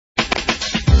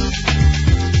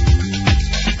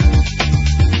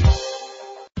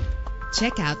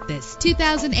Check out this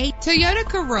 2008 Toyota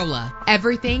Corolla.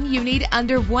 Everything you need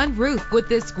under one roof with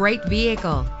this great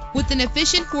vehicle. With an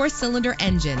efficient 4-cylinder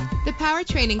engine, the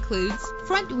powertrain includes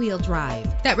front-wheel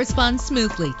drive that responds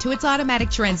smoothly to its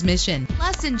automatic transmission.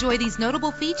 Plus, enjoy these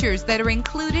notable features that are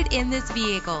included in this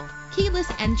vehicle: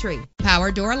 keyless entry,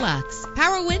 power door locks,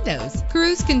 power windows,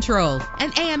 cruise control,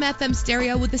 an AM/FM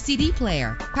stereo with a CD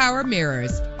player, power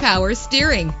mirrors, power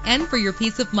steering. And for your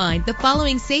peace of mind, the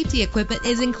following safety equipment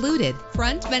is included: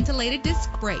 front ventilated disc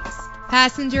brakes,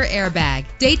 passenger airbag,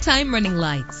 daytime running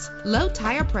lights, low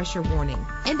tire pressure warning,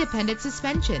 independent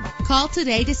suspension. Call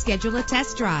today to schedule a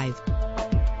test drive.